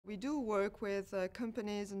We do work with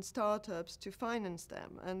companies and startups to finance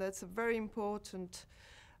them, and that's a very important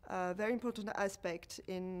aspect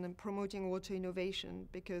in promoting water innovation,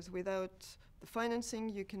 because without the financing,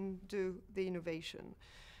 you can do the innovation.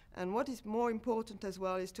 And what is more important as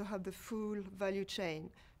well is to have the full value chain.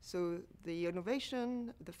 So the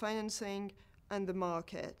innovation, the financing, and the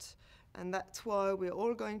market. And that's why we're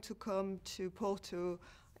all going to come to Porto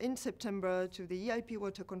in September to the EIP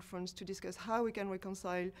Water conference to discuss how we can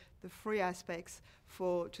reconcile the three aspects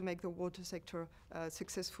to make the water sector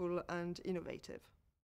successful and innovative.